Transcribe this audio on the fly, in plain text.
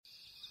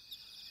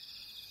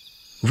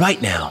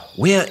Right now,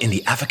 we're in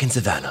the African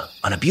savannah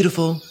on a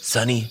beautiful,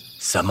 sunny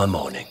summer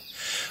morning,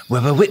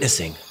 where we're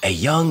witnessing a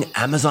young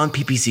Amazon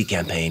PPC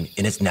campaign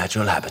in its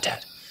natural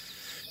habitat.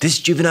 This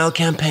juvenile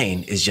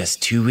campaign is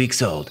just 2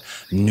 weeks old,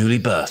 newly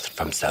birthed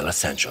from Cella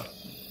Central.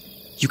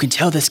 You can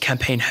tell this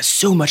campaign has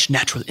so much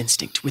natural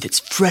instinct with its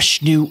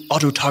fresh new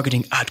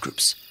auto-targeting ad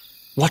groups.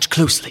 Watch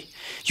closely.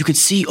 You can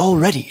see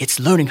already it's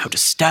learning how to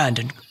stand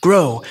and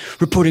grow,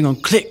 reporting on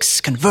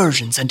clicks,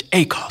 conversions, and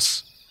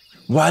ACOS.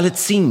 While it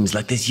seems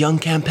like this young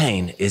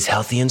campaign is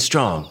healthy and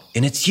strong,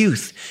 in its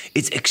youth,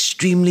 it's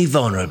extremely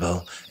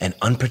vulnerable and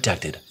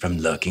unprotected from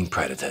lurking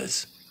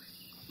predators.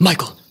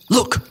 Michael,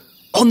 look!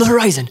 On the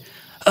horizon,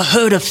 a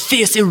herd of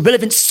fierce,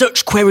 irrelevant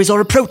search queries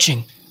are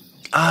approaching.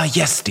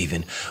 Yes,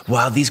 Stephen.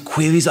 While these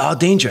queries are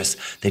dangerous,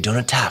 they don't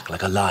attack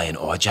like a lion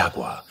or a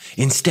jaguar.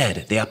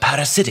 Instead, they are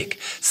parasitic,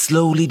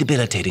 slowly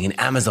debilitating an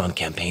Amazon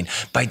campaign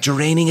by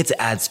draining its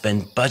ad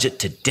spend budget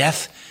to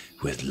death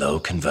with low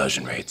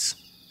conversion rates.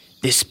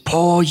 This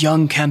poor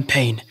young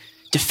campaign,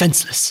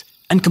 defenseless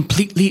and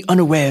completely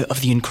unaware of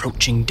the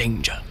encroaching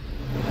danger.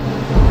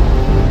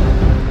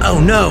 Oh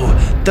no!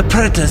 The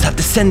predators have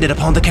descended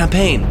upon the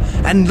campaign.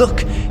 And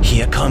look,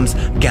 here comes,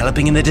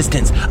 galloping in the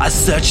distance, a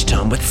search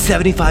term with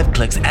 75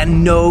 clicks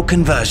and no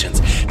conversions.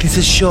 This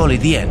is surely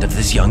the end of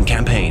this young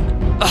campaign.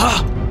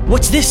 Ah!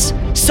 What's this?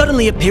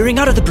 Suddenly appearing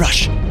out of the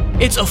brush.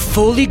 It's a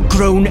fully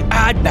grown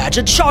ad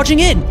badger charging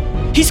in.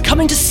 He's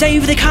coming to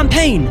save the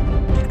campaign.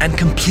 And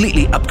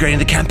completely upgrading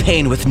the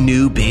campaign with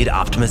new bid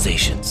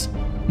optimizations.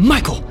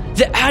 Michael,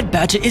 the ad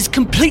badger is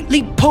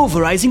completely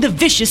pulverizing the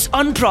vicious,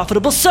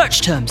 unprofitable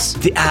search terms.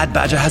 The ad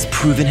badger has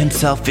proven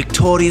himself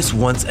victorious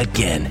once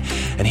again,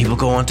 and he will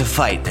go on to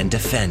fight and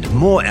defend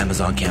more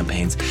Amazon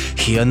campaigns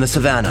here in the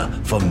savannah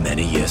for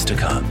many years to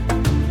come.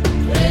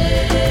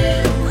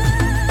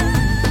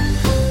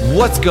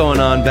 What's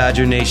going on,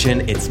 Badger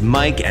Nation? It's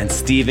Mike and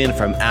Steven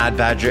from Ad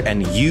Badger,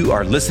 and you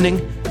are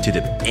listening to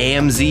the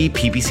AMZ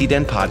PPC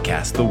Den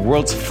podcast, the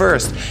world's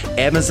first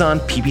Amazon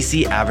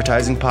PPC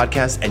advertising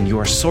podcast and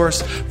your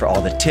source for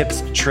all the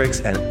tips,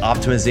 tricks, and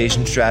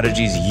optimization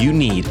strategies you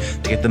need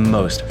to get the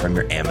most from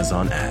your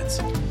Amazon ads.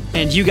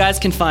 And you guys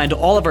can find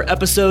all of our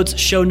episodes,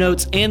 show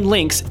notes, and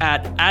links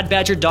at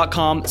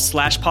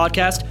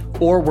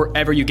adbadger.com/podcast or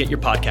wherever you get your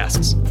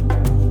podcasts.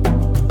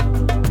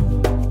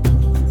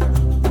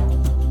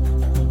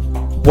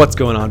 What's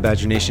going on,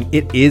 Badger Nation?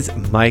 It is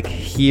Mike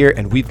here,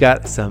 and we've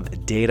got some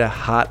data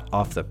hot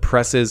off the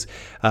presses.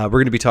 We're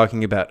going to be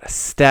talking about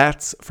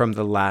stats from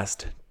the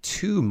last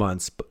 2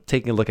 months,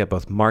 taking a look at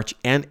both March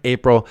and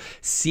April,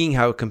 seeing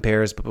how it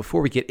compares. But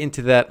before we get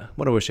into that, I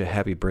want to wish a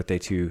happy birthday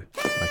to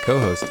my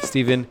co-host,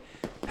 Steven.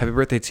 Happy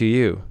birthday to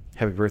you.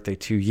 Happy birthday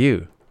to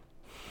you.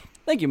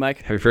 Thank you,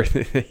 Mike. Happy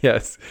birthday.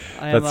 Yes,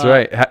 am, that's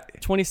right.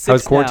 26 How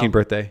was quarantine now.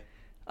 birthday?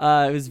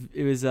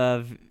 It was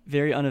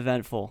very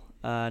uneventful.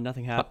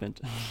 Nothing happened.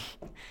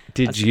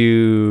 I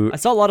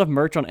saw a lot of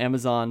merch on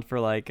Amazon for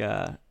I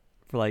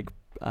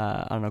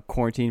don't know,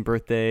 quarantine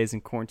birthdays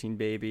and quarantine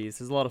babies.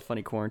 There's a lot of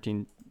funny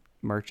quarantine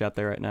merch out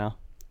there right now.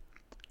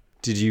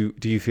 Do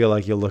you feel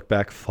like you'll look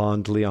back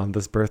fondly on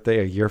this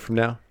birthday a year from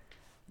now?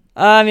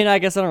 I mean, I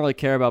guess I don't really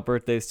care about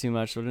birthdays too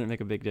much, so it didn't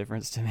make a big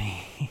difference to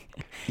me.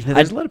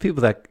 There's a lot of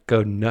people that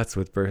go nuts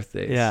with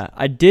birthdays. Yeah,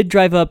 I did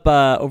drive up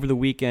over the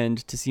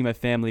weekend to see my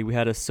family. We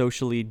had a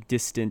socially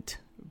distant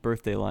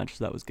birthday lunch,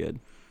 so that was good.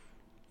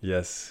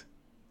 Yes.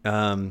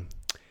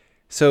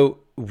 So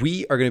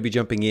we are going to be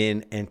jumping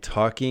in and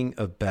talking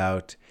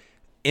about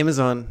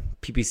Amazon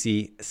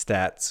PPC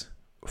stats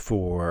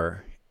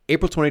for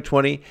April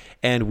 2020,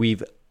 and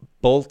we've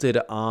bolted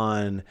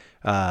on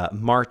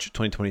March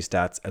 2020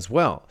 stats as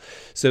well.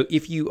 So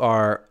if you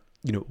are,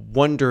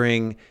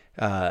 wondering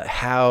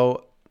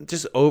how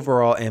just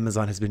overall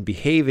Amazon has been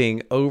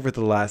behaving over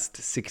the last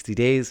 60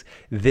 days,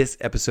 this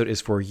episode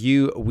is for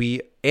you.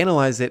 We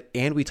analyze it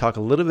and we talk a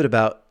little bit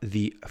about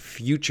the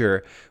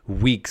future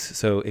weeks.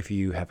 So if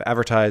you have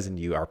advertised and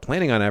you are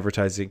planning on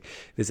advertising,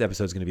 this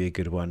episode is going to be a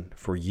good one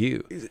for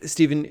you.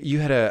 Steven, you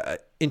had an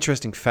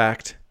interesting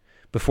fact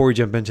before we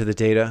jump into the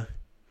data.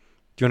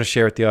 Do you want to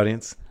share with the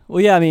audience?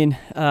 Well, yeah, I mean,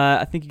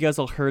 I think you guys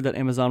all heard that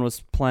Amazon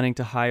was planning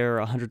to hire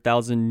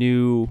 100,000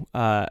 new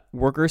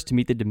workers to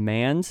meet the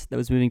demand that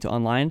was moving to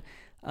online.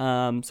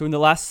 So in the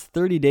last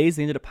 30 days,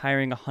 they ended up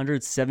hiring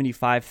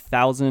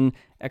 175,000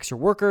 extra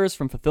workers,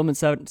 from fulfillment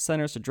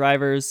centers to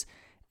drivers.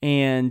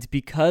 And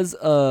because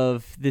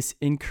of this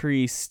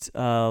increased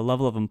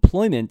level of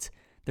employment,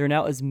 there are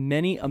now as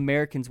many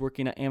Americans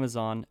working at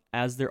Amazon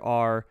as there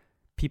are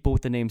people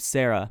with the name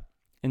Sarah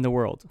in the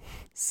world.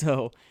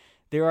 So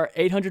there are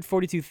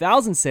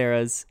 842,000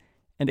 Sarahs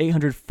and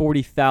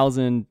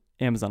 840,000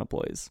 Amazon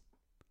employees.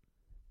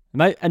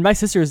 My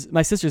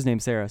sister's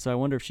named Sarah, so I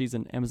wonder if she's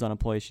an Amazon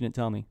employee. She didn't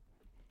tell me.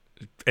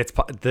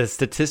 The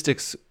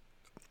statistics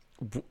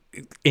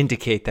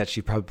indicate that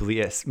she probably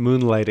is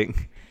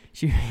moonlighting.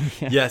 Yeah.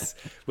 Yes.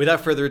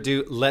 Without further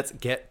ado, let's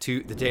get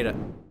to the data.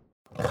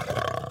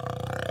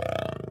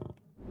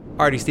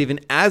 Alrighty,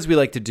 Steven, as we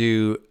like to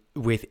do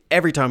with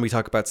every time we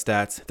talk about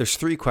stats, there's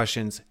 3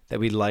 questions that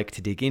we'd like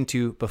to dig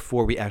into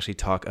before we actually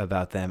talk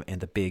about them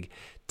and the big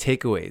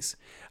takeaways.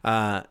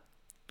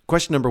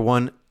 Question number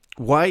 1,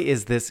 why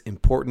is this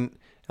important?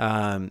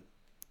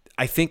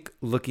 I think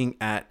looking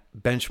at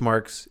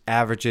benchmarks,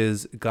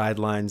 averages,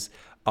 guidelines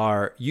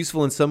are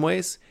useful in some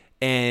ways.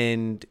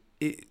 And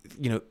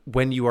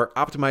when you are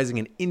optimizing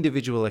an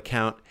individual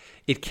account,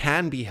 it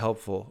can be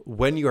helpful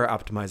when you are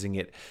optimizing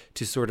it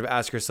to sort of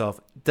ask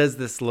yourself, does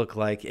this look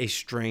like a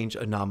strange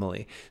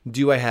anomaly?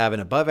 Do I have an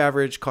above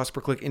average cost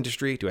per click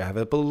industry? Do I have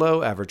a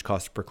below average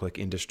cost per click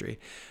industry?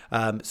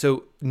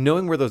 So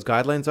knowing where those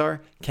guidelines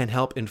are can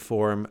help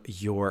inform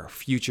your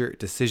future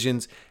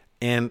decisions.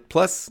 And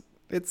plus,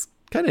 it's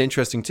kind of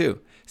interesting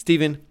too.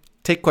 Steven,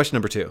 take question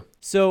number 2.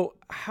 So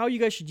how you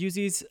guys should use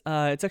these,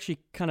 it's actually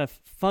kind of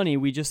funny.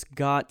 We just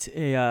got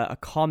a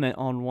comment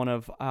on one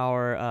of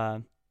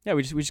our,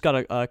 we just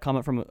got a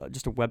comment from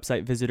just a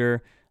website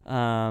visitor,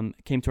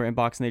 came to our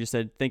inbox and they just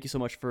said, thank you so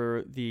much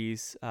for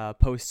these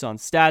posts on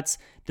stats.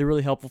 They're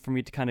really helpful for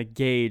me to kind of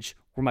gauge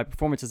where my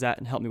performance is at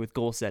and help me with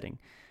goal setting.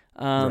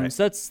 Right.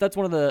 So that's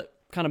one of the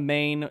kind of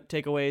main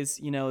takeaways,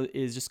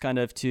 is just kind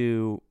of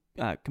to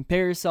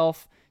compare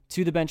yourself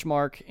to the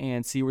benchmark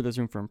and see where there's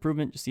room for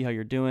improvement, just see how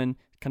you're doing,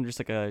 kind of just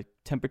like a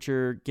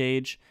temperature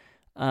gauge.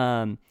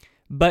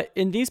 But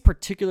in these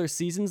particular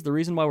seasons, the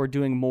reason why we're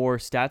doing more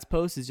stats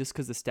posts is just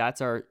because the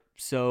stats are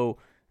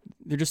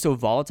they're just so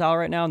volatile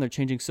right now and they're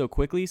changing so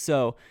quickly.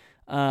 So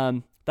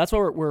that's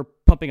why we're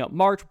pumping out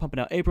March, we're pumping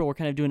out April. We're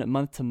kind of doing it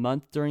month to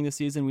month during the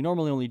season. We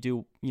normally only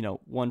do,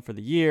 one for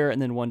the year and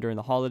then one during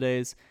the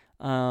holidays.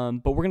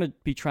 But we're going to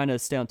be trying to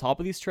stay on top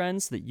of these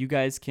trends so that you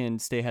guys can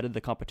stay ahead of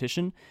the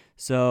competition.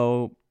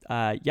 So,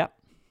 yeah.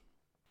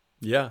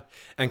 Yeah.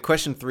 And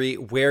question 3,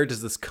 where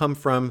does this come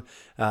from?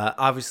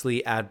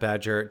 Obviously,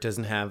 AdBadger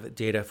doesn't have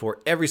data for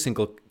every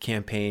single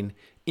campaign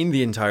in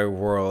the entire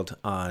world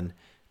on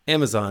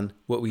Amazon.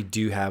 What we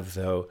do have,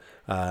 though,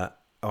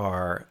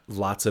 are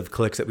lots of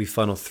clicks that we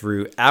funnel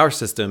through our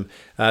system.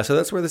 So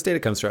that's where this data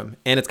comes from.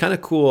 And it's kind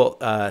of cool,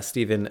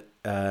 Steven.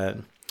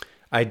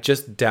 I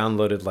just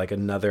downloaded like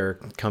another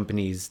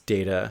company's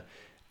data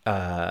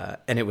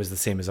and it was the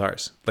same as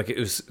ours. Like it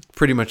was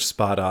pretty much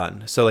spot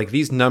on. So like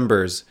these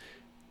numbers,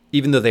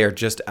 even though they are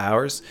just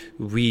ours,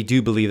 we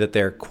do believe that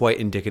they're quite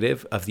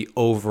indicative of the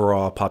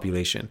overall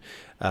population.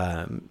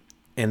 And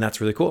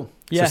that's really cool.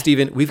 Yeah. So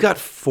Steven, we've got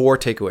 4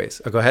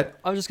 takeaways. Oh, go ahead.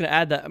 I was just going to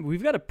add that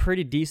we've got a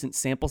pretty decent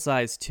sample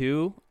size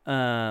too.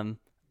 It's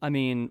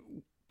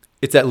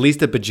at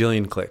least a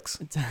bajillion clicks.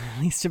 It's at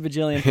least a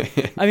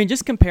bajillion. I mean,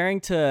 just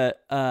comparing to,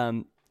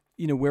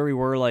 where we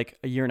were like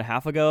a year and a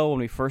half ago when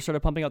we first started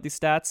pumping out these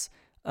stats.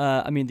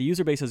 The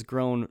user base has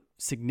grown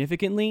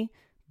significantly,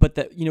 but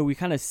that, we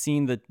kind of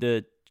seen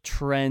the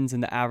trends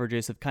and the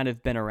averages have kind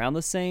of been around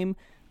the same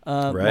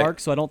mark.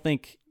 So I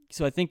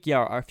think,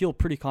 I feel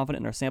pretty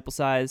confident in our sample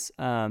size.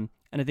 And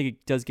I think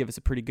it does give us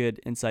a pretty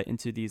good insight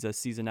into these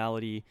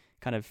seasonality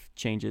kind of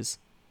changes.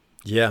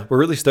 Yeah, we're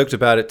really stoked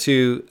about it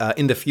too.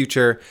 In the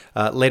future,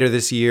 later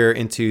this year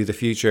into the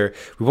future,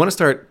 we want to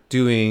start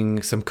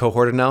doing some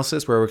cohort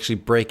analysis where we actually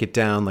break it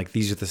down. Like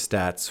these are the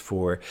stats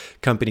for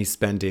companies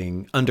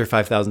spending under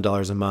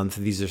 $5,000 a month.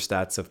 These are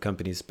stats of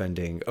companies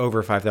spending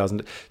over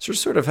 $5,000. So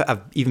sort of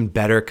have even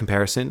better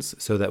comparisons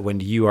so that when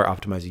you are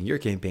optimizing your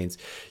campaigns,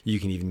 you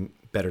can even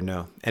better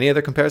know. Any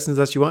other comparisons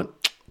that you want?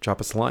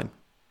 Drop us a line.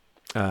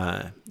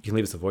 You can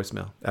leave us a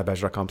voicemail at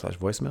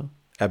badger.com/voicemail,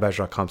 at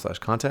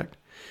badger.com/contact.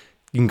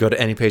 You can go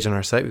to any page on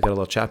our site. We've got a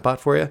little chat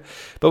bot for you.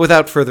 But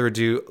without further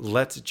ado,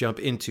 let's jump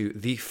into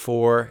the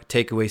 4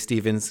 takeaway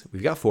Stevens.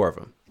 We've got 4 of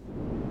them.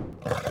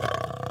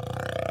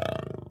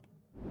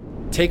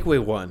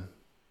 Takeaway 1.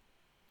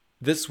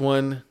 This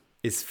one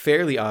is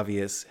fairly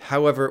obvious.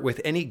 However,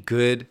 with any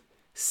good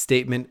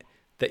statement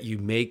that you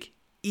make,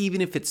 even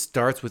if it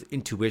starts with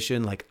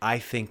intuition, like I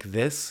think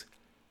this,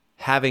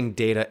 having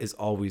data is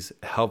always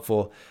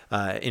helpful.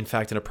 In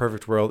fact, in a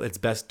perfect world, it's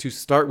best to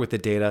start with the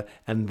data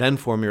and then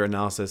form your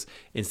analysis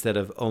instead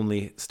of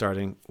only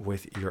starting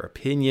with your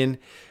opinion.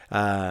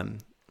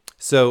 It's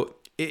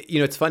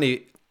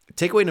funny.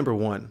 Takeaway number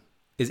 1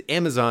 is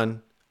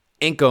Amazon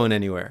ain't going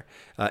anywhere.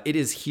 It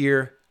is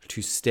here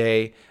to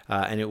stay,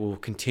 and it will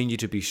continue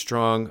to be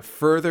strong,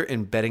 further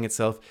embedding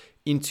itself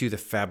into the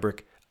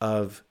fabric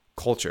of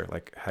culture.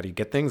 Like, how do you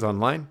get things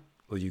online?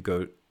 Well, you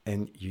go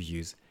and you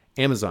use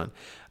Amazon.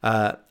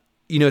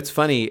 It's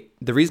funny.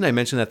 The reason I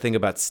mentioned that thing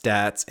about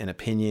stats and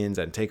opinions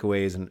and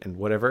takeaways and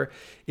whatever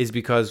is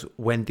because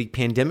when the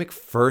pandemic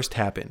first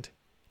happened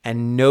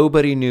and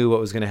nobody knew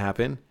what was going to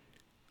happen,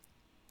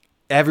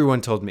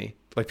 everyone told me,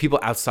 like people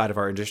outside of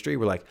our industry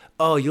were like,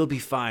 oh, you'll be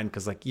fine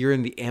because like you're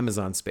in the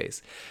Amazon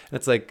space. And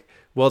it's like,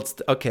 well, it's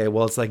okay.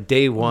 Well, it's like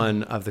day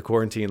 1 of the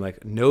quarantine.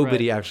 Like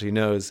nobody actually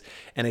knows.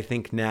 And I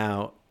think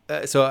now,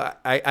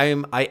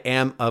 I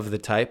am of the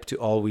type to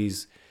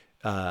always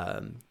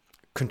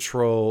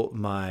control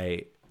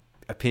my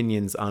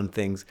opinions on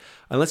things,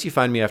 unless you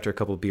find me after a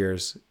couple of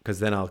beers, because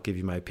then I'll give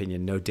you my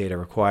opinion, no data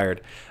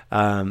required.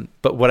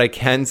 But what I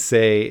can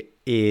say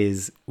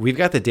is we've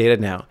got the data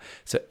now.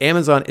 So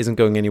Amazon isn't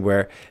going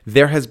anywhere.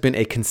 There has been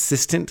a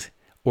consistent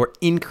or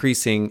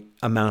increasing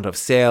amount of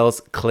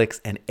sales,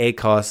 clicks, and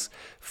ACOS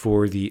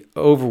for the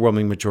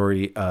overwhelming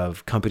majority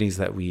of companies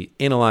that we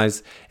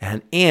analyze.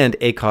 And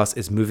ACOS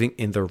is moving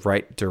in the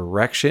right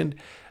direction,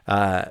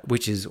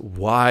 which is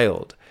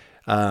wild.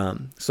 So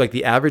like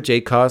the average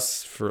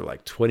ACOS for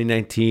like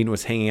 2019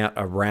 was hanging out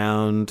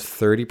around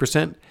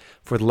 30%.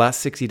 For the last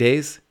 60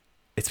 days,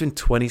 it's been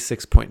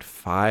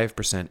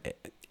 26.5%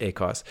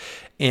 ACOS.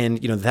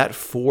 And, you know, that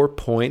 4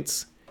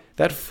 points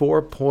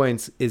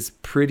is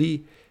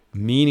pretty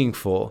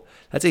meaningful.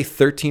 That's a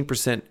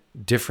 13%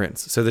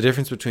 difference. So the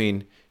difference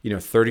between, you know,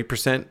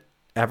 30%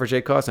 average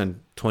ACOS and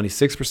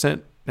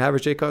 26%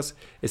 average ACOS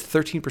is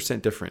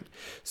 13% different.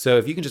 So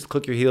if you can just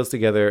click your heels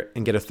together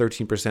and get a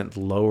 13%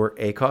 lower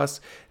ACOS,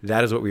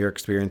 that is what we are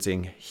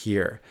experiencing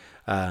here.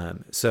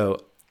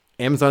 So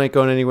Amazon ain't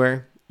going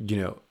anywhere. You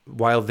know,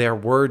 while there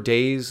were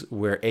days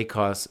where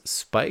ACOS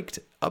spiked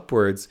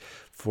upwards,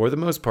 for the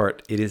most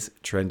part, it is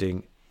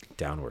trending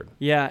downward.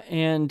 Yeah,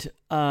 and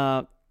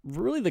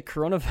really the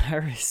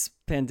coronavirus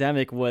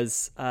pandemic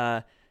was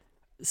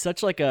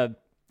such like a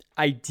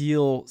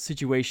ideal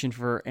situation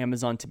for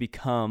Amazon to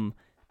become,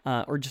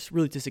 or just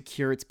really to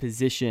secure its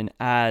position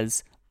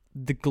as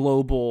the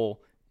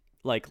global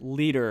like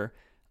leader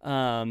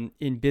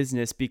in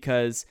business,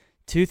 because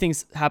two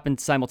things happened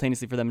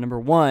simultaneously for them. Number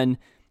one,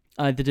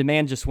 the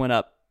demand just went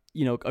up,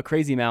 you know, a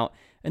crazy amount.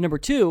 And number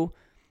two,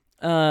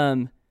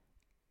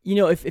 you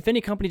know, if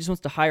any company just wants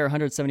to hire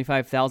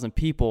 175,000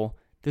 people,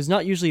 there's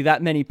not usually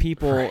that many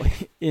people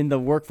in the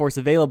workforce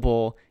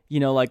available, you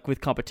know, like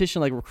with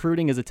competition, like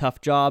recruiting is a tough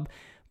job,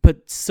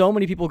 but so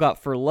many people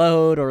got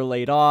furloughed or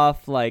laid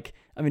off. Like,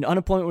 I mean,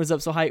 unemployment was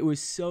up so high. It was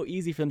so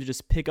easy for them to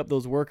just pick up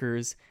those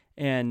workers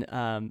and,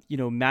 you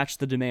know, match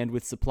the demand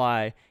with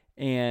supply.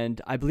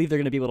 And I believe they're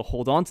going to be able to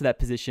hold on to that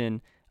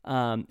position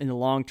in the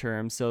long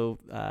term. So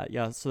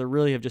so they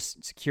really have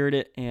just secured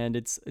it, and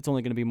it's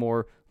only going to be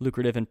more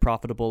lucrative and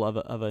profitable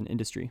of an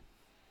industry.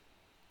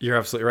 You're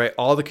absolutely right.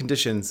 All the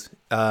conditions,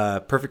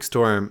 perfect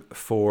storm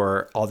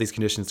for all these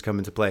conditions to come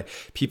into play.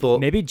 People,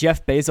 maybe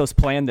Jeff Bezos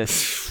planned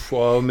this.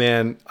 Oh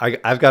man,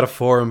 I've got a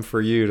forum for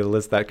you to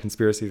list that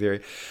conspiracy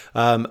theory.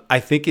 I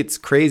think it's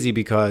crazy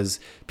because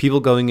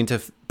people going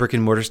into brick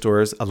and mortar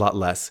stores a lot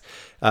less.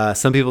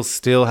 Some people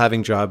still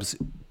having jobs.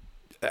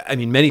 I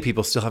mean, many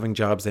people still having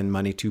jobs and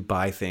money to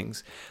buy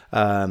things.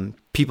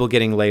 People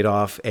getting laid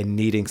off and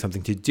needing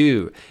something to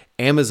do.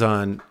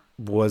 Amazon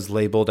was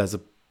labeled as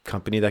a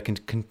company that can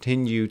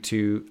continue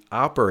to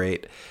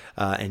operate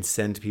and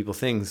send people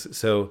things.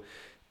 So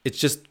it's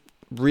just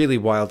really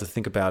wild to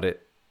think about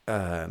it,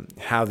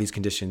 how these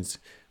conditions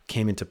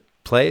came into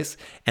place.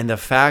 And the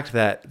fact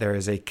that there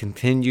is a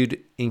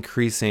continued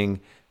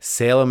increasing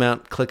sale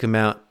amount, click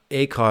amount,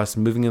 ACOS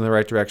moving in the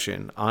right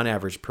direction on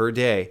average per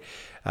day.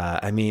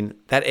 I mean,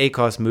 that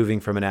ACOS moving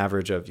from an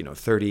average of,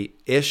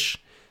 30-ish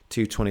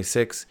to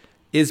 26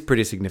 is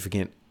pretty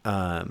significant.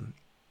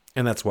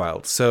 And that's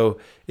wild. So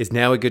is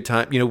now a good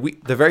time?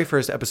 The very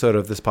first episode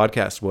of this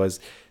podcast was,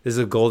 this is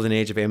a golden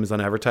age of Amazon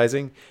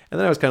advertising. And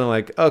then I was kind of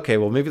like, okay,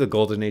 well, maybe the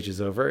golden age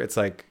is over. It's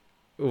like,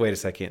 wait a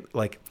second.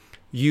 Like,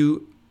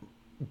 you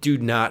do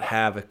not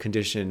have a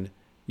condition.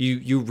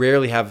 You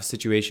rarely have a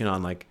situation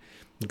on like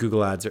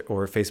Google ads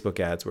or Facebook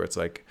ads where it's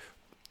like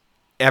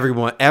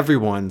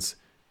everyone's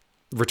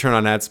return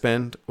on ad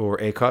spend or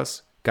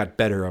ACOS got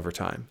better over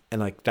time.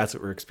 And like, that's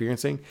what we're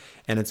experiencing.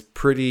 And it's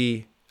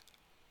pretty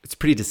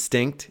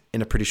distinct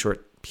in a pretty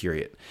short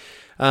period.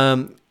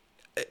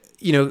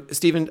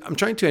 Stephen, I'm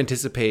trying to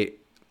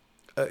anticipate,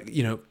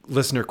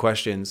 listener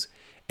questions.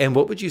 And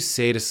what would you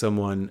say to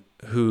someone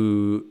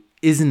who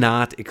is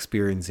not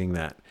experiencing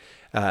that?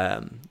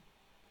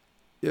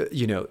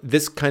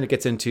 This kind of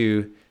gets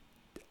into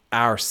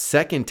our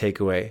second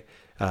takeaway,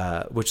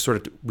 which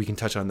sort of, we can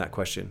touch on that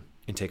question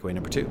in takeaway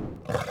number 2.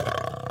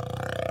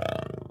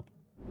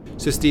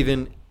 So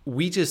Stephen,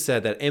 we just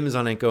said that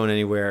Amazon ain't going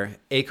anywhere.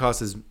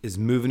 ACOS is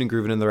moving and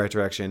grooving in the right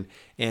direction.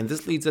 And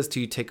this leads us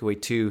to takeaway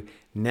 2.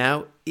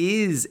 Now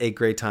is a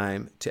great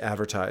time to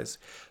advertise.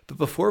 But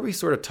before we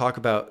sort of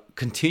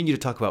continue to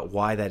talk about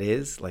why that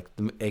is, like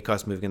the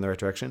ACOS moving in the right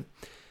direction,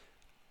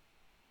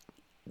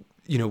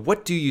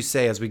 what do you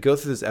say as we go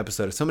through this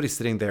episode? If somebody's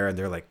sitting there and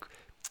they're like,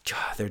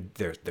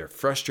 they're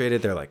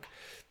frustrated, they're like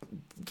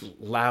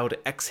loud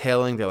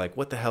exhaling, they're like,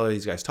 what the hell are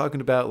these guys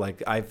talking about?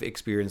 Like, I've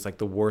experienced like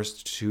the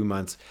worst 2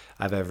 months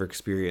I've ever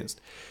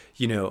experienced.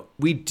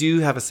 We do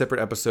have a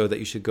separate episode that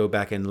you should go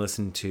back and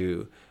listen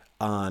to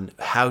on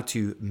how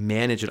to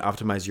manage and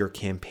optimize your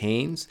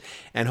campaigns.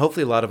 And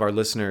hopefully a lot of our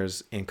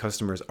listeners and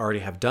customers already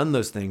have done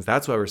those things.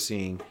 That's why we're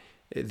seeing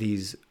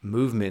these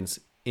movements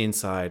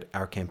inside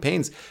our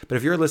campaigns. But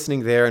if you're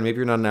listening there and maybe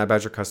you're not an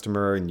AdBadger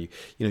customer and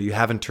you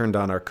haven't turned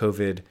on our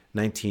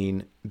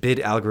COVID-19 bid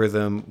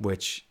algorithm,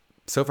 which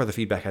so far the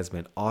feedback has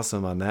been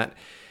awesome on that.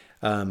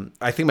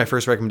 I think my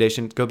first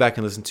recommendation, go back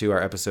and listen to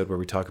our episode where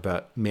we talk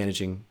about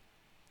managing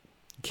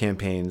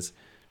campaigns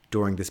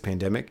during this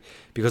pandemic,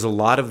 because a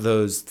lot of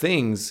those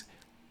things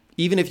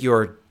even if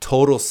your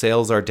total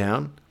sales are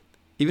down,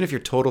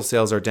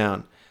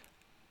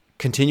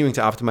 continuing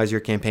to optimize your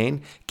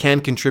campaign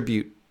can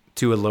contribute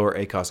to a lower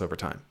ACoS over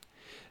time.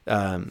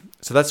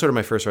 So that's sort of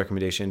my first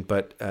recommendation.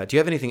 But do you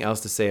have anything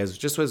else to say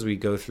as we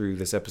go through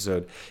this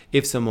episode,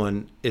 if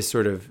someone is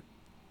sort of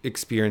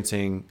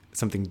experiencing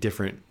something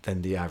different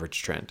than the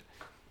average trend?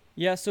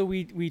 Yeah, so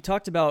we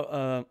talked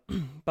about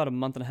about a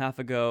month and a half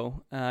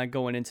ago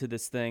going into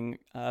this thing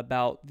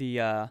about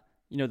the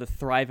the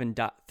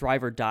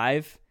thrive or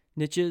dive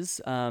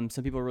niches. Some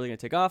people are really going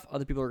to take off,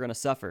 other people are going to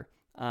suffer,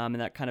 and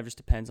that kind of just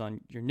depends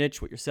on your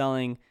niche, what you're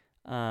selling.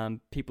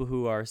 People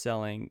who are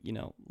selling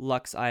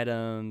luxe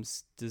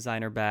items,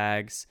 designer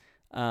bags,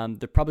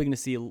 they're probably going to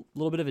see a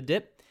little bit of a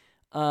dip.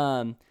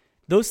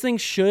 Those things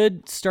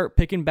should start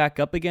picking back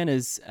up again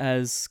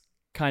as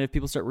kind of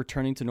people start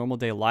returning to normal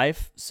day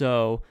life.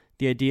 So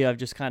the idea of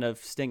just kind of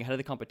staying ahead of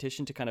the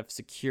competition to kind of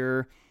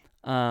secure,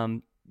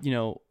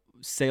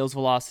 sales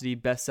velocity,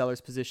 best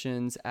sellers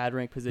positions, ad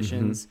rank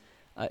positions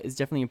is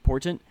definitely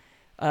important.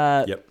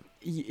 Yep.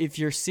 If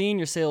you're seeing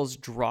your sales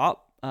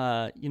drop,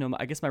 I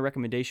guess my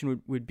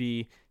recommendation would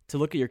be to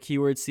look at your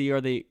keywords, see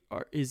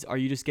are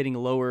you just getting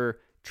lower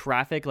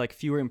traffic, like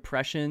fewer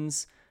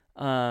impressions?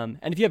 And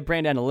if you have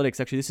brand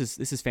analytics, actually this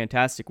is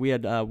fantastic. We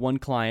had one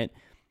client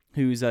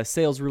whose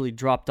sales really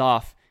dropped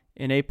off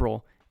in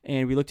April,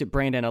 and we looked at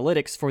brand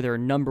analytics for their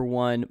number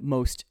one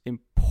most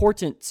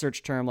important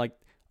search term, like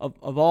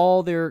of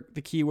all the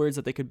keywords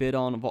that they could bid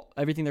on,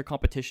 everything their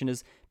competition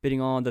is bidding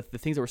on, the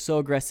things that were so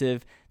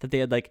aggressive that they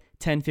had like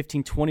 $10,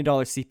 $15, $20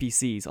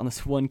 CPCs on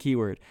this one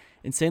keyword.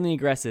 Insanely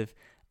aggressive.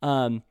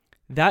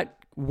 That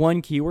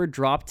one keyword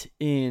dropped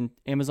in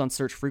Amazon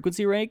search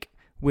frequency rank,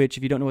 which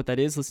if you don't know what that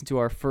is, listen to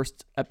our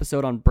first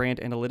episode on brand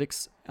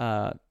analytics,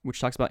 which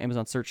talks about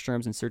Amazon search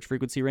terms and search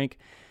frequency rank.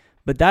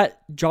 But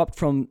that dropped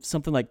from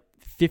something like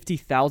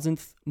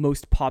 50,000th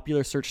most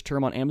popular search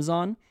term on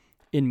Amazon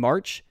in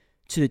March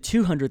to the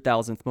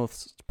 200,000th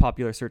most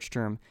popular search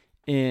term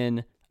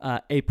in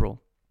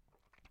April.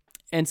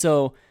 And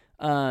so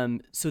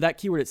that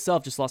keyword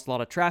itself just lost a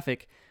lot of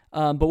traffic.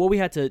 But what we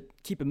had to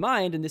keep in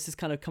mind, and this is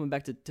kind of coming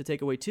back to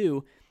takeaway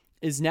two,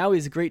 is now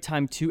is a great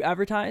time to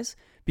advertise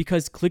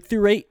because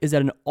click-through rate is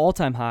at an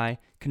all-time high,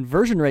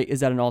 conversion rate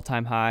is at an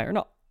all-time high, or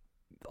not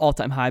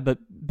all-time high, but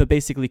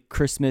basically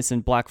Christmas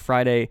and Black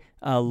Friday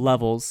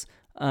levels.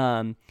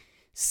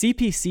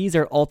 CPCs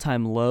are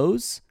all-time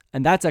lows,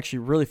 and that's actually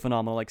really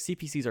phenomenal. Like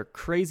CPCs are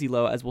crazy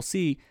low, as we'll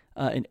see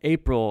in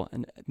April.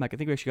 And Mike, I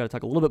think we actually got to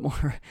talk a little bit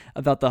more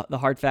about the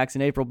hard facts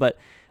in April. But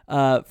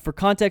for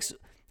context,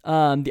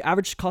 the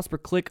average cost per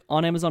click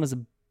on Amazon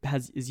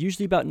is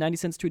usually about 90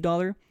 cents to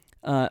 $1.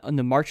 On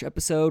the March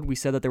episode, we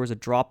said that there was a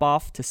drop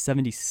off to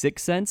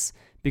 76 cents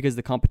because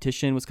the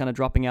competition was kind of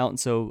dropping out, and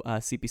so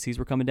CPCs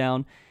were coming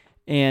down.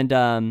 And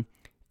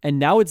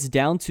now it's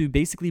down to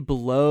basically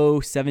below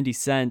 70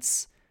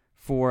 cents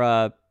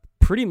for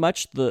pretty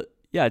much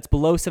it's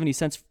below 70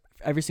 cents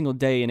every single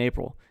day in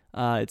April.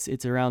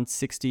 It's around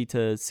 60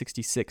 to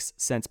 66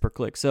 cents per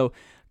click. So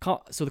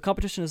the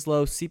competition is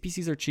low,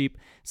 CPCs are cheap.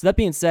 So that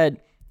being said,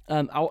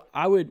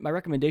 my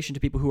recommendation to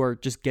people who are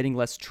just getting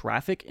less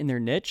traffic in their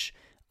niche,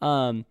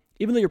 even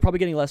though you're probably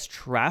getting less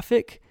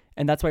traffic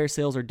and that's why your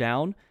sales are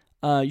down,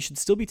 you should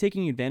still be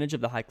taking advantage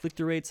of the high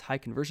click-through rates, high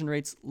conversion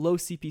rates, low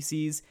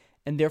CPCs,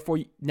 and therefore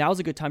now's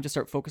a good time to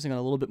start focusing on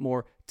a little bit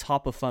more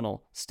top of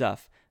funnel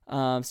stuff.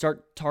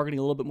 Start targeting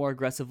a little bit more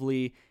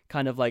aggressively,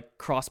 kind of like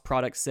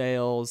cross-product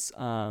sales,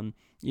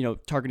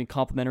 targeting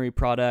complementary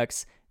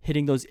products,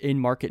 hitting those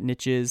in-market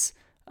niches.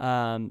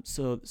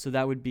 So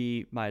that would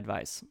be my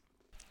advice.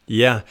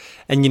 Yeah.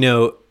 And,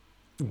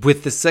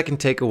 with the second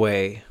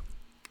takeaway,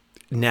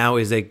 now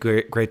is a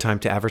great time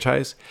to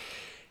advertise.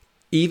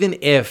 Even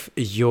if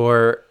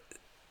you're,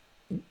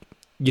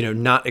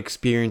 not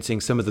experiencing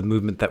some of the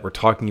movement that we're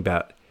talking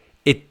about,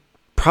 it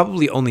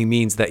probably only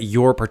means that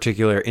your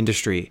particular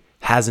industry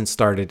hasn't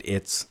started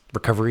its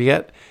recovery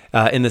yet,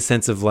 in the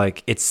sense of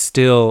like it's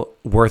still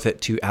worth it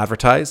to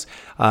advertise,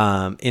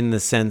 in the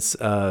sense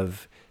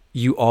of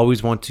you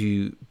always want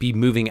to be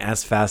moving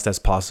as fast as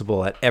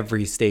possible at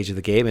every stage of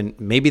the game. And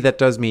maybe that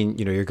does mean,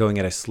 you're going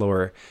at a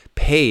slower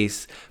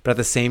pace, but at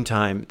the same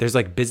time, there's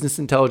like business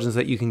intelligence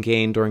that you can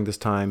gain during this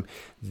time.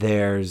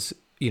 There's,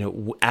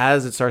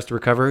 as it starts to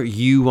recover,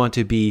 you want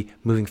to be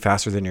moving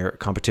faster than your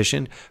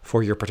competition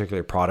for your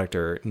particular product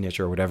or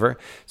niche or whatever.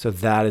 So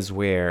that is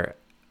where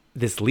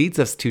this leads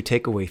us to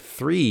takeaway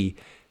 3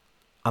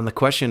 on the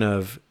question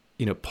of,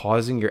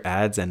 pausing your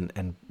ads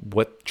and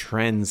what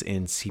trends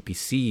in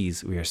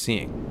CPCs we are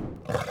seeing.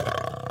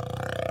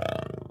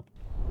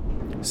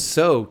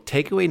 So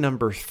takeaway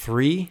number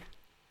 3,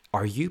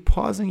 are you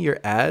pausing your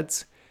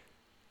ads?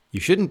 You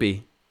shouldn't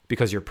be,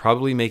 because you're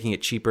probably making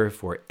it cheaper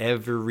for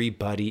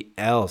everybody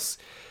else.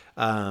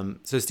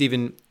 So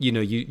Stephen,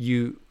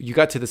 you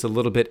got to this a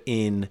little bit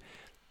in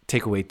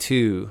takeaway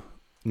 2,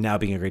 now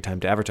being a great time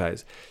to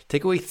advertise.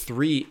 Takeaway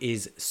 3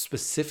 is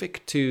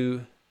specific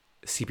to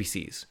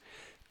CPCs.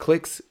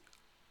 Clicks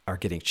are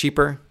getting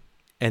cheaper,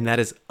 and that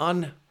is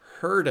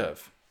unheard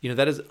of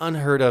That is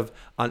unheard of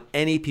on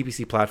any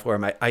PPC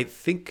platform. I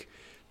think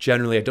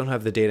generally, I don't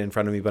have the data in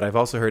front of me, but I've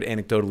also heard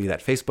anecdotally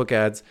that Facebook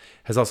ads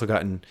has also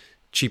gotten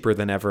cheaper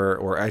than ever,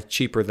 or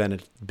cheaper than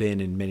it's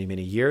been in many,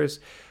 many years.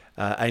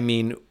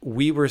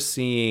 We were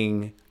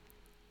seeing,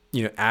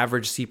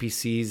 average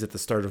CPCs at the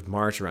start of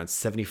March around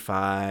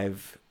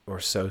 75 or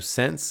so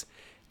cents.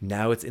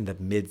 Now it's in the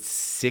mid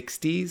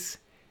 60s.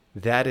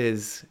 That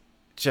is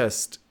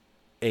just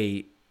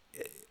a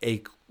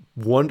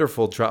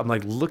wonderful drop. I'm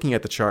like looking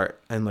at the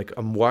chart and like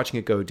I'm watching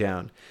it go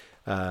down.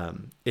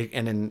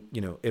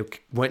 It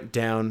went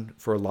down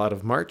for a lot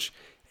of March,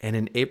 and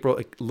in April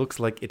it looks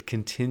like it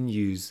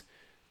continues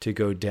to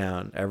go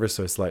down ever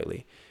so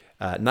slightly.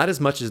 Not as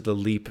much as the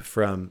leap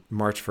from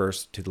March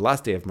 1st to the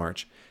last day of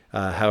March.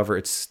 However,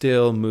 it's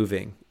still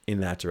moving in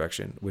that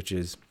direction, which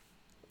is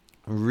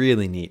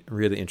really neat,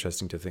 really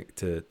interesting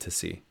to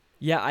see.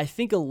 Yeah, I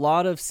think a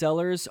lot of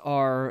sellers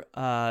are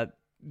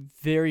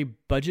very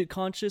budget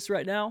conscious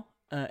right now,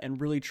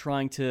 and really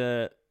trying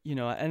to,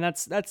 and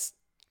that's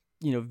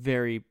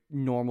very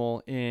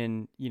normal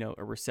in,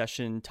 a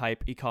recession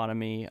type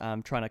economy,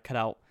 trying to cut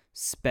out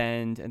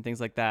spend and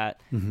things like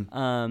that.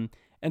 Mm-hmm.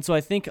 And so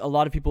I think a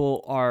lot of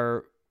people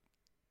are,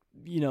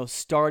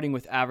 starting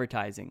with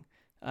advertising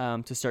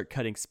to start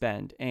cutting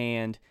spend.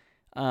 And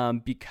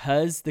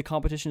because the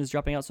competition is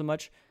dropping out so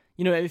much,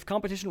 if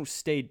competition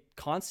stayed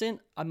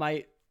constant, we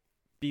might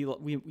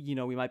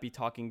be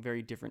talking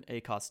very different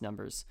ACoS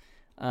numbers.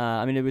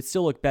 It would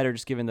still look better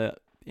just given the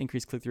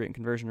increased click-through rate and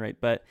conversion rate.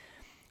 But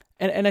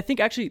and I think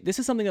actually this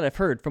is something that I've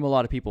heard from a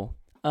lot of people,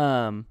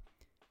 that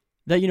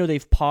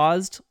they've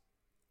paused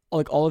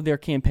like all of their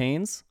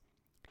campaigns,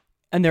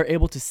 and they're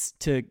able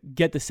to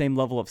get the same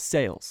level of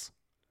sales.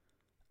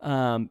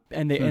 And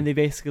they've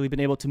basically been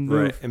able to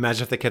move. Right.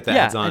 Imagine if they kept the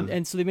ads on.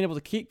 And so they've been able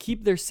to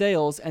keep their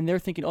sales, and they're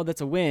thinking, oh,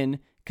 that's a win,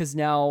 because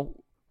now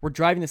we're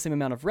driving the same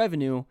amount of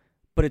revenue,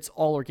 but it's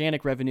all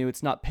organic revenue.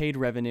 It's not paid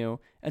revenue.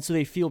 And so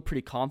they feel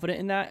pretty confident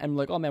in that. And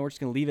like, oh man, we're just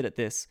going to leave it at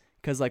this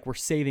because like we're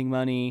saving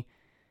money.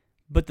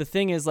 But the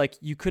thing is, like,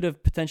 you could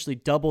have potentially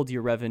doubled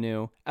your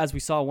revenue, as we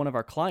saw one of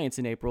our clients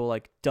in April,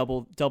 like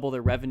double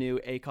their revenue.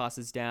 ACoS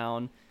is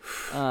down,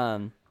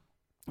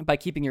 by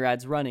keeping your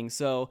ads running.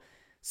 So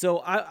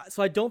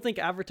I don't think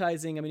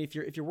advertising. If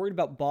you're worried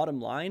about bottom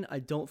line, I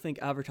don't think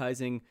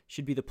advertising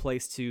should be the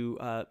place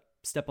to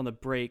step on the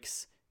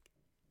brakes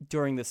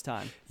during this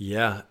time.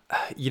 Yeah,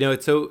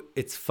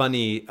 it's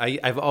funny.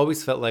 I've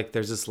always felt like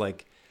there's this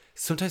like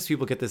sometimes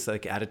people get this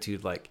like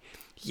attitude like,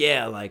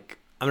 yeah, like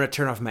I'm gonna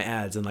turn off my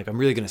ads and like I'm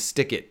really gonna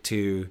stick it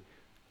to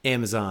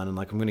Amazon and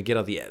like I'm gonna get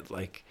all the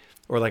like,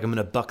 or like I'm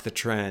gonna buck the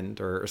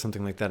trend or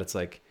something like that. It's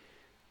like,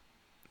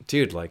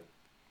 dude, like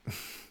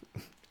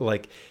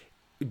like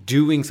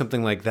doing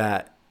something like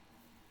that,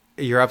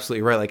 you're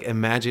absolutely right. Like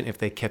imagine if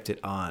they kept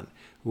it on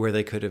where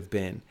they could have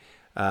been.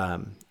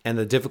 And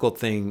the difficult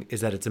thing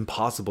is that it's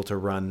impossible to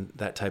run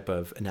that type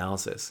of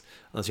analysis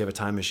unless you have a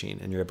time machine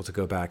and you're able to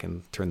go back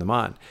and turn them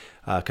on,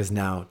 because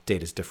now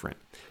data is different.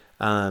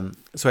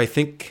 So I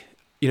think,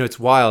 it's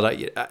wild.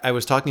 I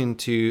was talking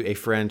to a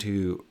friend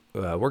who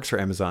works for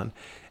Amazon,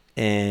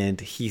 and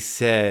he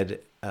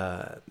said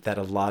that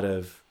a lot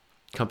of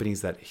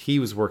companies that he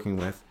was working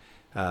with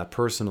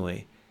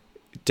personally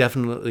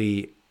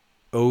definitely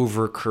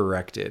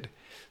overcorrected.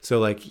 So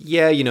like,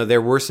 yeah,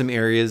 there were some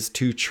areas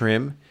to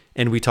trim,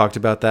 and we talked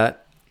about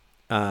that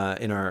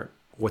in our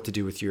what to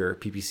do with your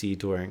PPC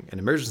during an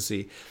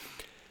emergency.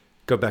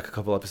 Go back a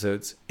couple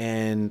episodes.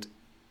 And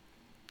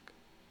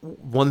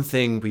one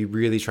thing we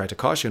really tried to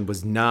caution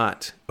was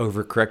not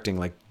overcorrecting.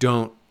 Like,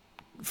 don't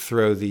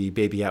throw the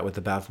baby out with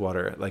the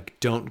bathwater. Like,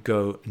 don't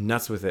go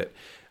nuts with it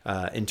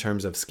in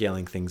terms of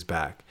scaling things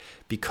back,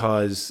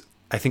 because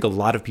I think a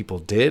lot of people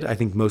did. I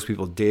think most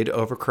people did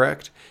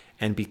overcorrect.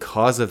 And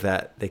because of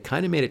that, they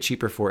kind of made it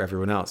cheaper for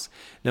everyone else.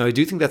 Now, I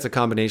do think that's a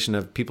combination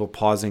of people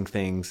pausing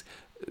things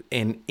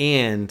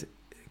and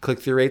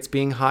click-through rates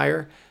being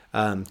higher.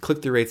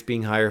 Click-through rates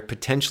being higher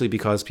potentially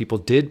because people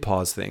did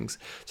pause things.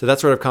 So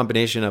that sort of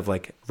combination of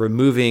like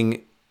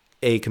removing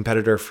a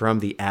competitor from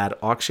the ad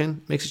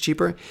auction makes it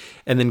cheaper,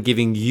 and then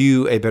giving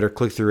you a better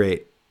click-through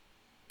rate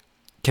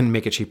can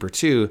make it cheaper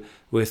too,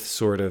 with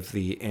sort of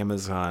the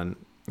Amazon,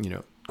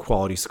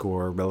 quality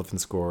score,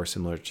 relevance score,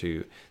 similar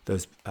to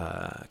those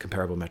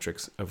comparable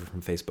metrics over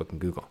from Facebook and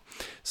Google.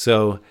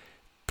 So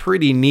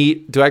pretty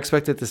neat. Do I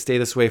expect it to stay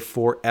this way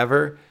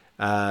forever?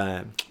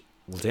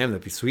 Well, damn,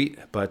 that'd be sweet.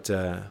 But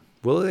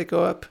will it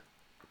go up?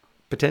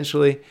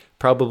 Potentially,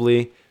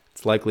 probably.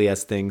 It's likely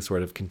as things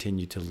sort of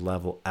continue to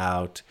level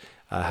out.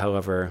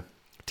 However,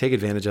 take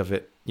advantage of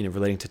it.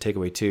 Relating to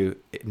Takeaway 2,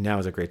 now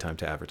is a great time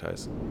to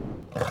advertise.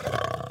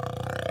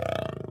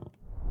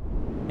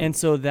 And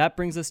so that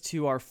brings us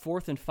to our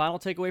fourth and final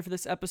takeaway for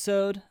this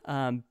episode.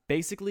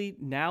 Basically,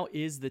 now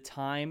is the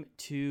time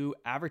to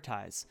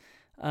advertise.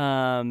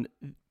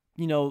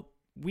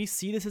 We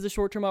see this as a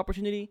short-term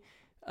opportunity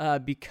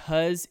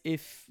because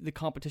if the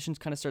competition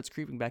kind of starts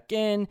creeping back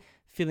in,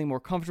 feeling more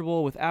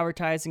comfortable with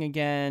advertising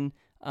again,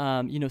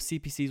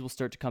 CPCs will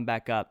start to come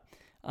back up.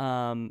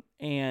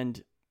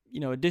 And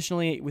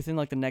additionally, within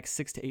like the next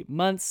 6 to 8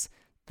 months,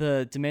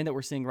 the demand that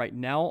we're seeing right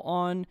now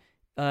on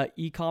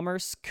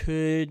e-commerce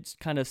could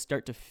kind of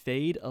start to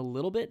fade a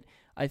little bit.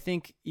 I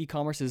think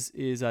e-commerce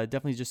is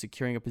definitely just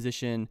securing a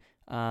position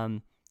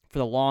for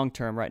the long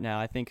term right now.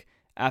 I think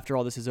after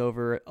all this is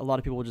over, a lot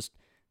of people will just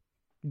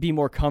be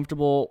more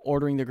comfortable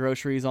ordering their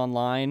groceries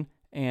online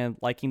and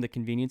liking the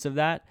convenience of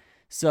that.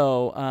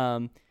 So,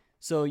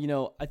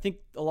 I think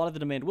a lot of the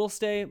demand will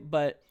stay,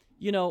 but,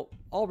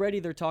 already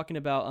they're talking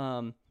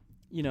about,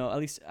 at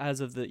least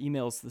as of the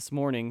emails this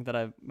morning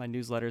that my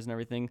newsletters and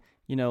everything,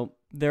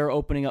 they're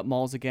opening up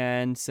malls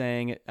again,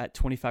 saying at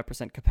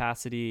 25%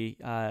 capacity,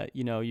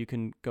 you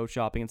can go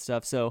shopping and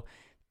stuff. So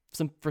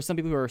for some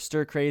people who are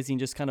stir crazy and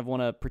just kind of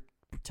want to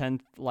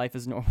pretend life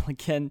is normal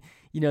again,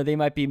 they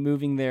might be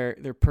moving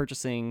their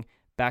purchasing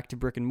back to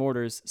brick and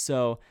mortars.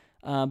 So,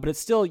 but it's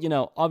still,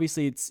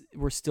 obviously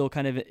we're still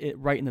kind of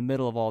right in the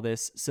middle of all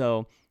this.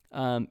 So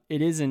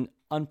it is an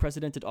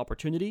unprecedented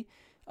opportunity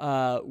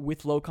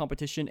with low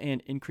competition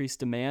and increased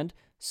demand.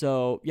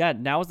 So yeah,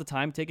 now is the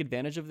time. Take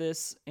advantage of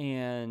this,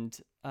 and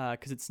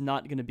because it's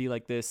not going to be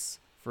like this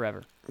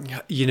forever.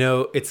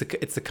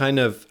 It's a kind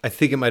of, I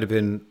think it might have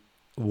been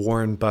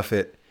Warren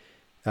Buffett,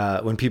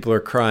 when people are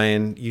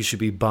crying, you should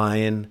be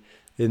buying,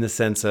 in the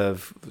sense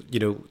of,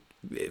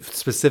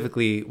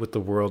 specifically with the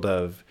world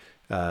of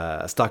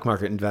stock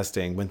market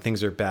investing. When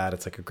things are bad,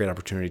 it's like a great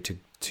opportunity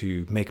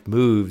to make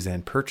moves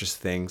and purchase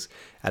things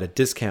at a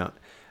discount.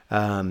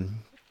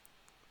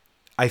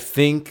 I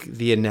think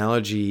the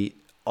analogy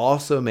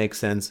also makes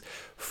sense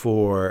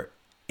for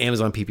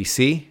Amazon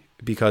PPC,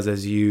 because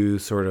as you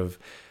sort of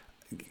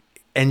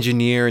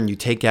engineer and you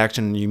take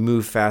action and you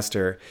move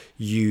faster,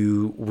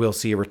 you will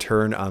see a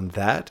return on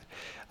that.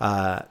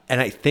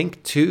 And I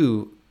think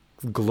too,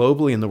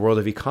 globally in the world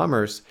of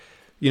e-commerce,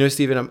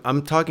 Stephen,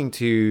 I'm talking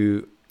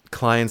to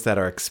clients that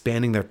are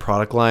expanding their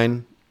product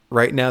line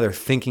right now. They're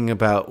thinking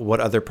about what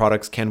other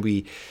products can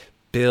we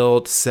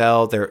build,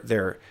 sell.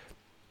 They're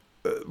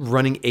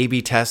running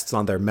A/B tests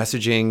on their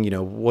messaging.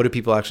 What do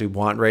people actually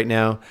want right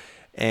now?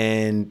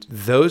 And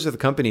those are the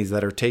companies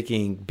that are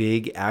taking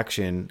big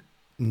action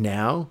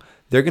now.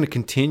 They're going to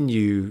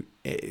continue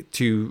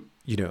to,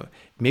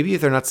 maybe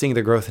if they're not seeing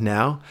the growth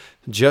now,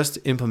 just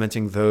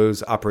implementing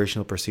those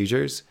operational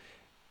procedures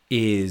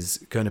is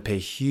going to pay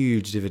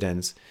huge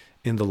dividends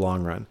in the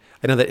long run.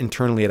 I know that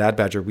internally at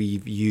AdBadger,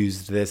 we've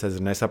used this as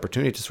a nice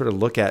opportunity to sort of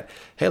look at,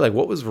 hey, like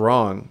what was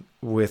wrong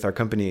with our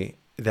company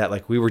that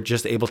like we were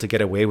just able to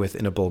get away with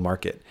in a bull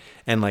market.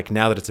 And like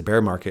now that it's a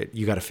bear market,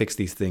 you got to fix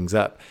these things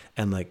up.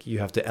 And like you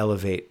have to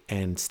elevate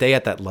and stay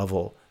at that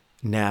level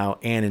now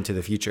and into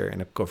the future.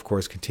 And of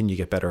course, continue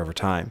to get better over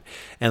time.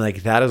 And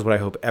like that is what I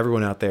hope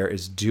everyone out there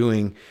is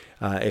doing.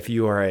 If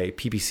you are a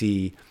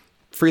PPC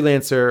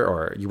freelancer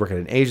or you work at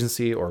an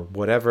agency or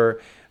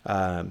whatever,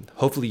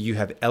 hopefully you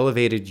have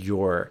elevated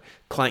your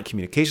client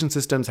communication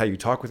systems, how you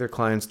talk with your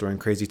clients during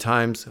crazy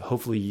times.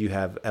 Hopefully you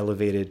have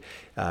elevated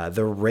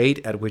the rate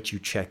at which you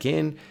check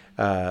in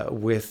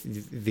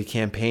with the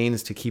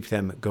campaigns to keep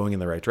them going in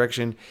the right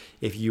direction.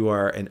 If you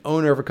are an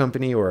owner of a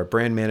company or a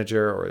brand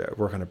manager or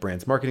work on a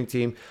brand's marketing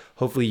team,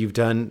 hopefully you've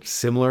done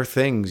similar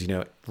things,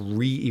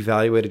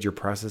 reevaluated your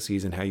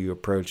processes and how you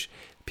approach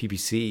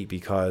PPC,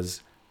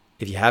 because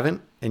if you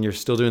haven't and you're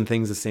still doing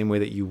things the same way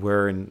that you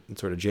were in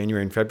sort of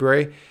January and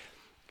February,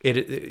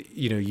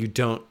 you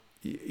don't,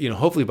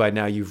 hopefully by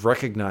now you've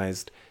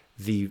recognized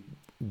the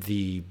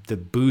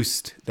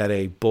boost that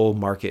a bull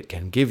market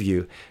can give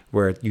you,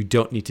 where you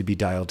don't need to be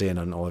dialed in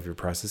on all of your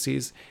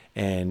processes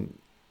and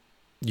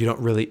you don't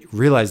really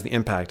realize the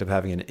impact of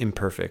having an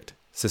imperfect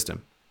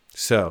system.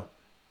 So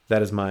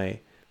that is my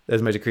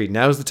decree.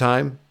 Now is the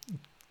time.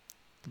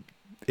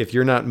 If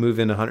you're not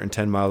moving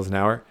 110 miles an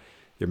hour,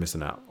 you're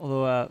missing out.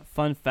 Although,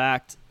 fun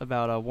fact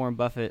about Warren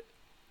Buffett,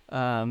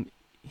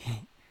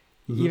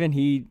 even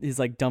he is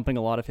like dumping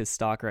a lot of his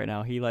stock right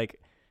now. He like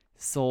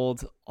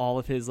sold all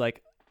of his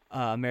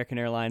American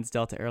Airlines,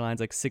 Delta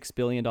Airlines, like $6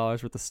 billion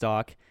worth of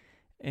stock.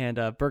 And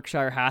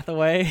Berkshire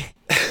Hathaway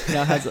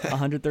now has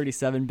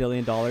 $137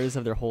 billion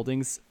of their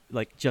holdings,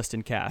 like just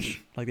in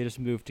cash. Like they just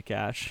moved to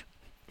cash.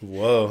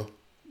 Whoa.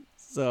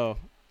 So.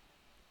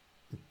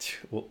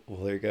 Well,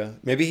 there you go.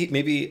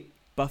 Maybe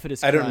Buffett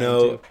is. I don't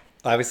know. Too.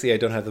 Obviously, I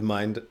don't have the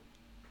mind.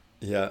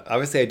 Yeah.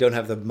 Obviously, I don't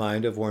have the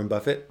mind of Warren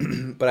Buffett,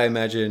 but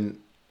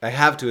I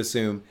have to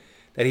assume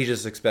that he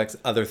just expects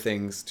other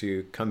things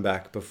to come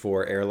back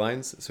before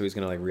airlines, so he's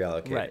going to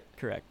reallocate. Right,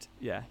 correct.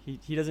 Yeah,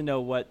 he doesn't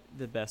know what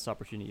the best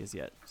opportunity is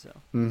yet. So.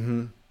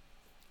 Mm-hmm.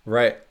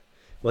 Right.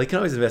 Well, he can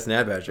always invest in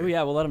AdBadger. Oh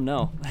yeah, we'll let him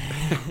know.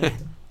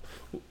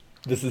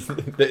 This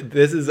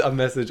is a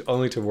message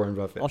only to Warren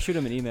Buffett. I'll shoot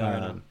him an email right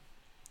now.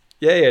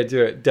 Yeah,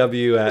 do it.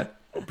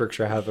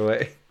 W@Berkshire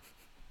Hathaway.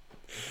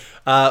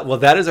 Well,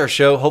 that is our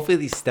show. Hopefully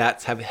these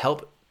stats have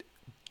helped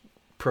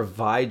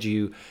provide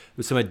you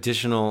with some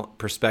additional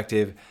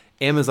perspective.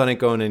 Amazon ain't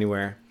going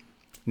anywhere.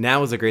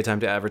 Now is a great time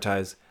to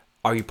advertise.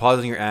 Are you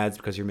pausing your ads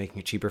because you're making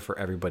it cheaper for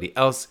everybody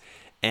else?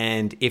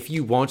 And if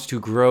you want to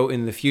grow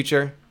in the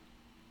future,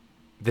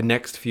 the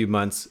next few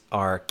months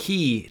are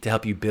key to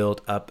help you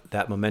build up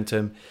that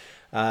momentum.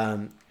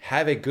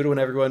 Have a good one,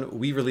 everyone.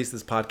 We release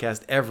this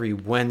podcast every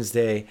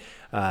Wednesday.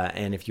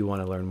 And if you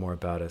want to learn more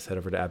about us, head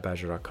over to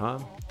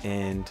 @badger.com.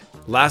 And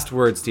last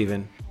word,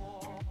 Stephen.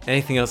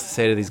 Anything else to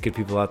say to these good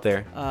people out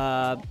there?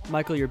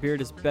 Michael, your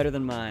beard is better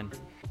than mine.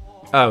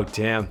 Oh,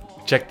 damn.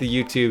 Check the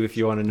YouTube if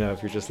you want to know,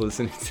 if you're just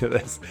listening to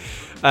this.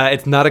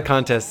 It's not a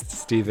contest,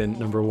 Stephen,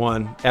 number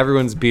one.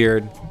 Everyone's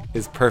beard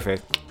is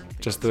perfect,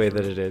 just the way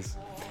that it is.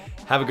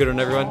 Have a good one,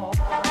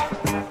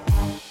 everyone.